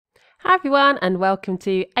Hi everyone and welcome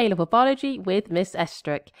to A-Level Biology with Miss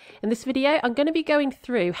Estruch. In this video I'm going to be going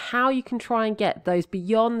through how you can try and get those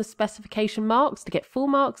beyond the specification marks to get full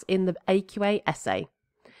marks in the AQA essay.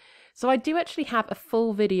 So I do actually have a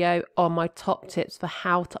full video on my top tips for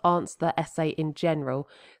how to answer the essay in general.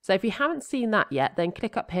 So if you haven't seen that yet, then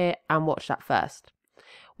click up here and watch that first.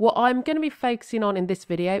 What I'm going to be focusing on in this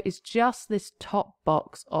video is just this top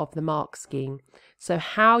box of the mark scheme. So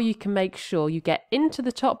how you can make sure you get into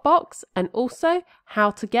the top box and also how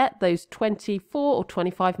to get those 24 or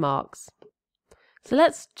 25 marks. So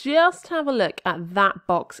let's just have a look at that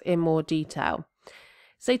box in more detail.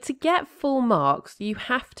 So to get full marks, you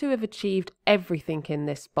have to have achieved everything in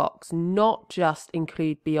this box, not just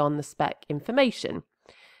include beyond the spec information.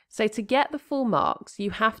 So to get the full marks,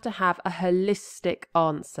 you have to have a holistic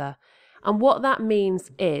answer. And what that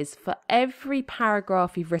means is for every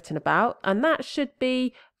paragraph you've written about, and that should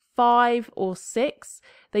be 5 or 6,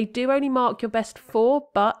 they do only mark your best 4,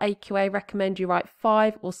 but AQA recommend you write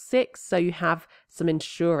 5 or 6, so you have some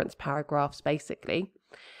insurance paragraphs basically.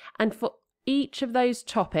 And for each of those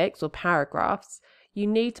topics or paragraphs, you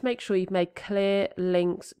need to make sure you've made clear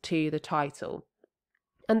links to the title.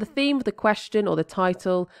 And the theme of the question or the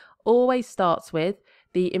title always starts with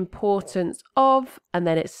the importance of, and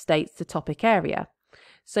then it states the topic area.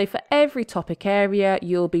 So for every topic area,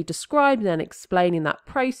 you'll be describing and explaining that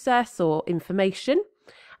process or information.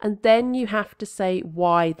 And then you have to say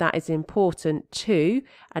why that is important too.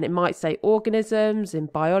 And it might say organisms, in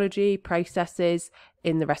biology, processes,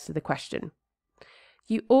 in the rest of the question.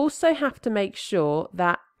 You also have to make sure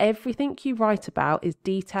that everything you write about is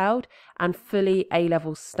detailed and fully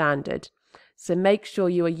A-level standard. So make sure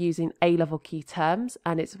you are using A-level key terms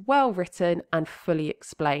and it's well written and fully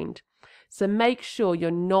explained. So make sure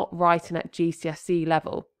you're not writing at GCSE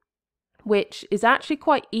level, which is actually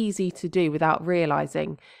quite easy to do without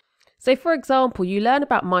realising. So for example, you learn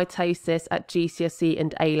about mitosis at GCSE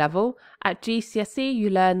and A-level. At GCSE, you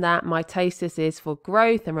learn that mitosis is for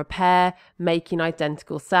growth and repair, making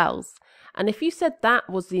identical cells. And if you said that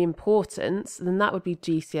was the importance, then that would be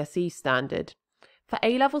GCSE standard. For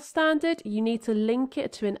A-level standard, you need to link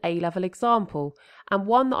it to an A-level example. And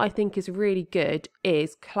one that I think is really good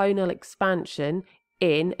is clonal expansion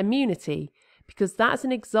in immunity, because that's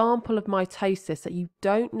an example of mitosis that you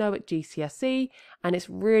don't know at GCSE, and it's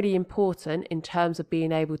really important in terms of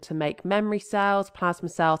being able to make memory cells, plasma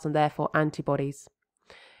cells, and therefore antibodies.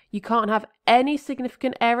 You can't have any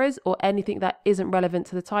significant errors or anything that isn't relevant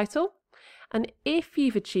to the title. And if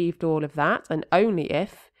you've achieved all of that, and only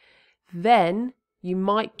if, then you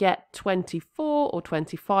might get 24 or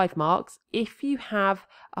 25 marks if you have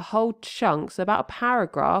a whole chunk, so about a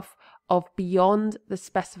paragraph, of beyond the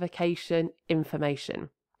specification information.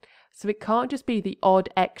 So it can't just be the odd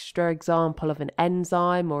extra example of an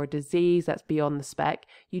enzyme or a disease that's beyond the spec.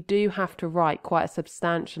 You do have to write quite a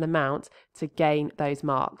substantial amount to gain those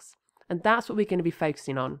marks. And that's what we're going to be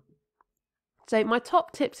focusing on. So my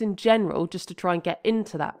top tips in general, just to try and get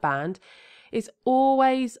into that band, is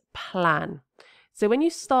always plan. So when you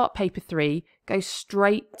start paper 3, go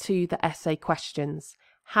straight to the essay questions.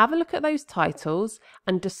 Have a look at those titles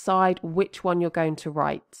and decide which one you're going to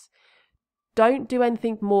write. Don't do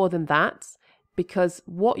anything more than that, because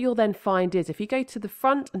what you'll then find is if you go to the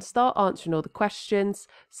front and start answering all the questions,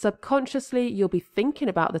 subconsciously you'll be thinking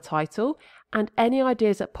about the title, and any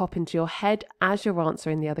ideas that pop into your head as you're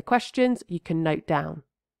answering the other questions, you can note down.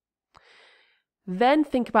 Then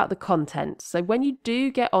think about the content. So when you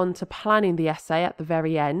do get on to planning the essay at the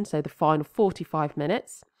very end, so the final 45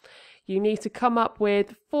 minutes, you need to come up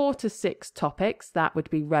with 4 to 6 topics that would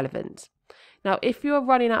be relevant. Now, if you're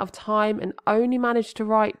running out of time and only manage to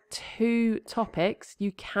write 2 topics,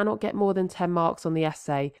 you cannot get more than 10 marks on the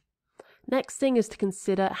essay. Next thing is to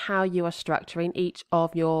consider how you are structuring each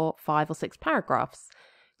of your 5 or 6 paragraphs.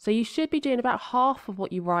 So you should be doing about half of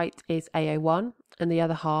what you write is AO1 and the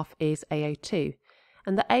other half is AO2.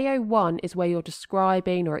 And the AO1 is where you're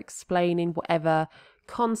describing or explaining whatever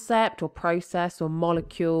concept or process or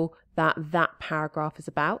molecule that paragraph is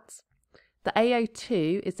about. The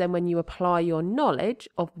AO2 is then when you apply your knowledge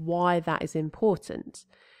of why that is important.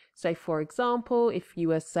 So for example, if you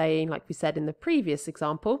were saying, like we said in the previous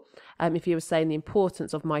example, if you were saying the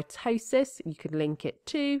importance of mitosis, you could link it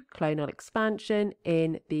to clonal expansion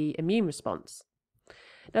in the immune response.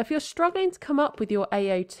 Now, if you're struggling to come up with your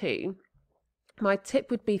AO2, my tip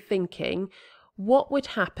would be thinking, what would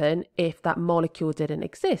happen if that molecule didn't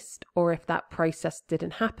exist, or if that process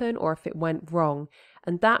didn't happen, or if it went wrong?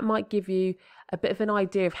 And that might give you a bit of an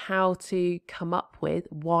idea of how to come up with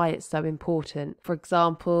why it's so important. For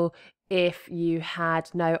example, if you had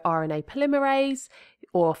no RNA polymerase,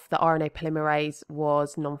 or if the RNA polymerase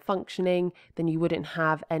was non-functioning, then you wouldn't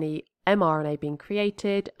have any mRNA being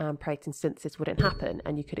created and protein synthesis wouldn't happen,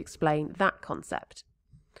 and you could explain that concept.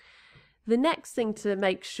 The next thing to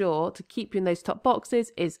make sure to keep you in those top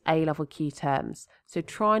boxes is A-level key terms. So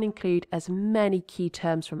try and include as many key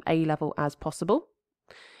terms from A-level as possible.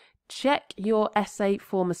 Check your essay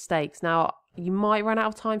for mistakes. Now, you might run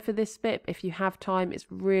out of time for this bit. If you have time, it's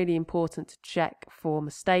really important to check for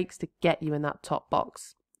mistakes to get you in that top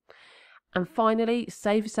box. And finally,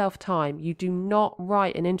 save yourself time. You do not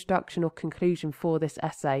write an introduction or conclusion for this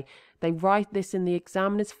essay. They write this in the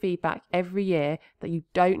examiner's feedback every year that you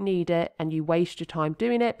don't need it and you waste your time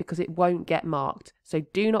doing it because it won't get marked. So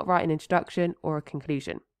do not write an introduction or a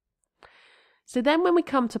conclusion. So then when we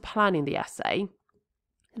come to planning the essay,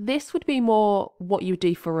 this would be more what you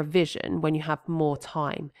do for revision when you have more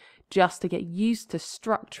time, just to get used to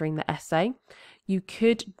structuring the essay. You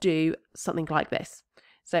could do something like this.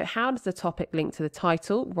 So how does the topic link to the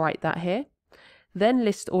title? Write that here. Then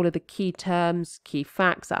list all of the key terms, key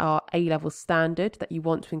facts that are A-level standard that you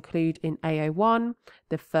want to include in A01,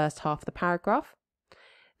 the first half of the paragraph.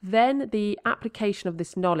 Then the application of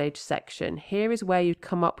this knowledge section. Here is where you'd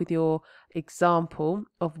come up with your example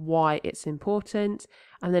of why it's important.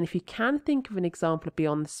 And then if you can think of an example of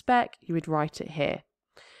beyond the spec, you would write it here.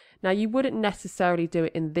 Now, you wouldn't necessarily do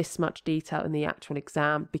it in this much detail in the actual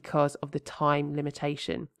exam because of the time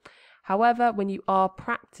limitation. However, when you are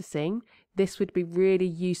practicing, this would be really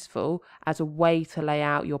useful as a way to lay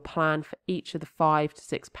out your plan for each of the 5 to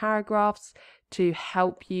 6 paragraphs to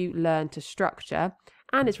help you learn to structure,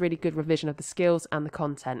 and it's really good revision of the skills and the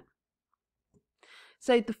content.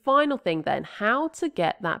 So the final thing then, how to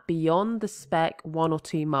get that beyond the spec 1 or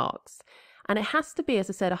 2 marks. And it has to be, as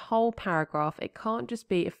I said, a whole paragraph. It can't just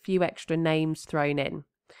be a few extra names thrown in.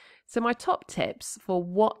 So my top tips for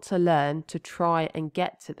what to learn to try and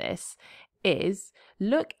get to this is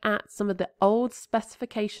look at some of the old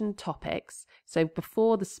specification topics. So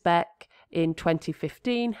before the spec in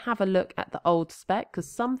 2015, have a look at the old spec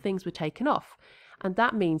because some things were taken off. And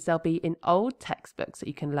that means they'll be in old textbooks that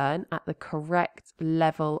you can learn at the correct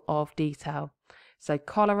level of detail. So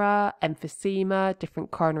cholera, emphysema,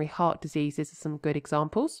 different coronary heart diseases are some good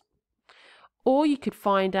examples. Or you could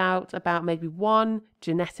find out about maybe one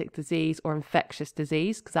genetic disease or infectious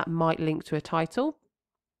disease because that might link to a title.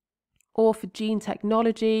 Or for gene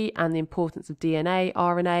technology and the importance of DNA,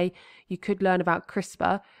 RNA, you could learn about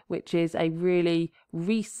CRISPR, which is a really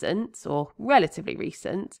recent or relatively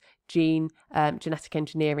recent genetic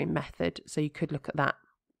engineering method. So you could look at that.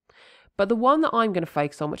 But the one that I'm going to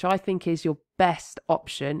focus on, which I think is your best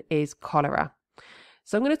option, is cholera.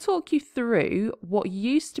 So I'm going to talk you through what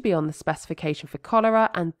used to be on the specification for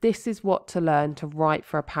cholera, and this is what to learn to write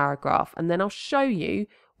for a paragraph. And then I'll show you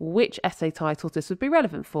which essay titles this would be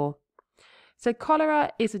relevant for. So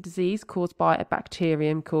cholera is a disease caused by a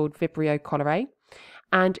bacterium called Vibrio cholerae,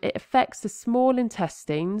 and it affects the small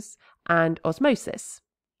intestines and osmosis.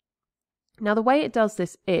 Now, the way it does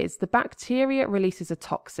this is the bacteria releases a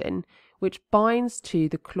toxin which binds to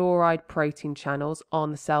the chloride protein channels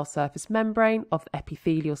on the cell surface membrane of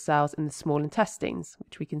epithelial cells in the small intestines,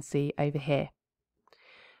 which we can see over here.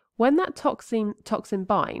 When that toxin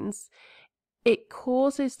binds, it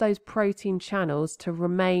causes those protein channels to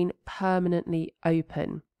remain permanently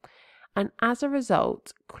open. And as a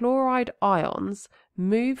result, chloride ions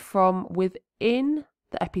move from within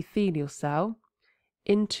the epithelial cell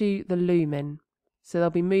into the lumen. So they'll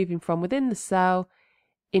be moving from within the cell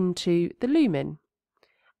into the lumen.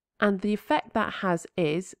 And the effect that has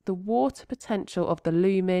is the water potential of the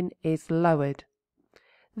lumen is lowered.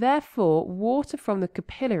 Therefore, water from the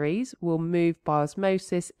capillaries will move by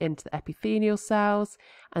osmosis into the epithelial cells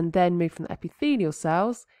and then move from the epithelial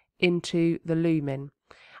cells into the lumen.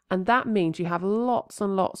 And that means you have lots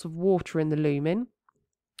and lots of water in the lumen.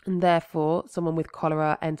 And therefore, someone with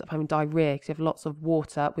cholera ends up having diarrhea because you have lots of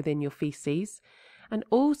water within your feces. And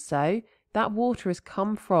also, that water has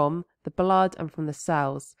come from the blood and from the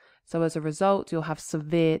cells. So as a result, you'll have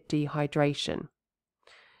severe dehydration.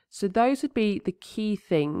 So those would be the key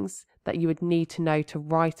things that you would need to know to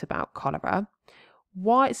write about cholera.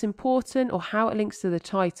 Why it's important or how it links to the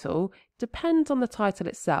title depends on the title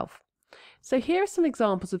itself. So here are some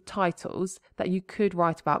examples of titles that you could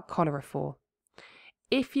write about cholera for.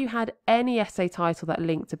 If you had any essay title that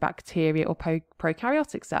linked to bacteria or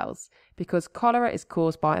prokaryotic cells, because cholera is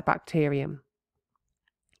caused by a bacterium.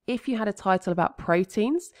 If you had a title about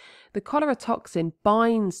proteins, the cholera toxin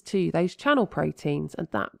binds to those channel proteins and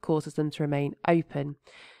that causes them to remain open.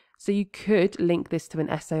 So you could link this to an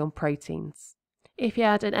essay on proteins. If you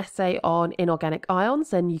had an essay on inorganic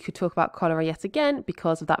ions, then you could talk about cholera yet again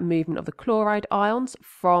because of that movement of the chloride ions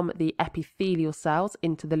from the epithelial cells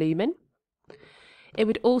into the lumen. It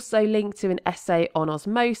would also link to an essay on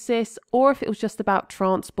osmosis, or if it was just about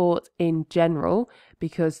transport in general,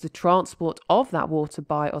 because the transport of that water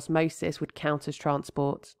by osmosis would count as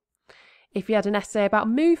transport. If you had an essay about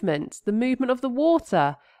movement, the movement of the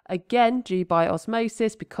water, again due by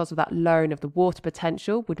osmosis because of that lowering of the water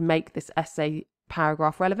potential, would make this essay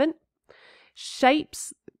paragraph relevant.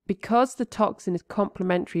 Shapes, because the toxin is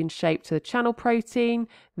complementary in shape to the channel protein,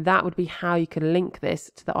 that would be how you can link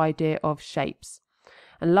this to the idea of shapes.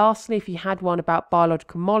 And lastly, if you had one about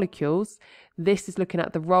biological molecules, this is looking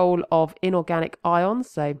at the role of inorganic ions,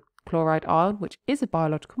 so chloride ion, which is a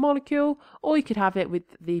biological molecule, or you could have it with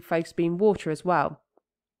the focus being water as well.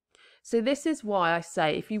 So this is why I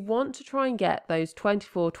say if you want to try and get those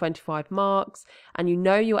 24, 25 marks, and you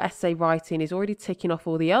know your essay writing is already ticking off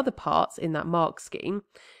all the other parts in that mark scheme,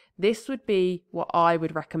 this would be what I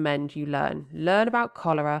would recommend you learn. Learn about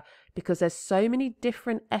cholera, because there's so many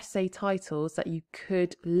different essay titles that you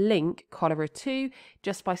could link cholera to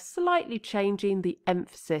just by slightly changing the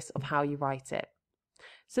emphasis of how you write it.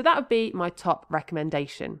 So that would be my top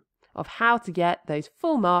recommendation of how to get those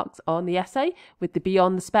full marks on the essay with the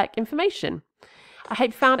beyond the spec information. I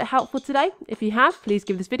hope you found it helpful today. If you have, please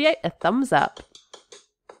give this video a thumbs up.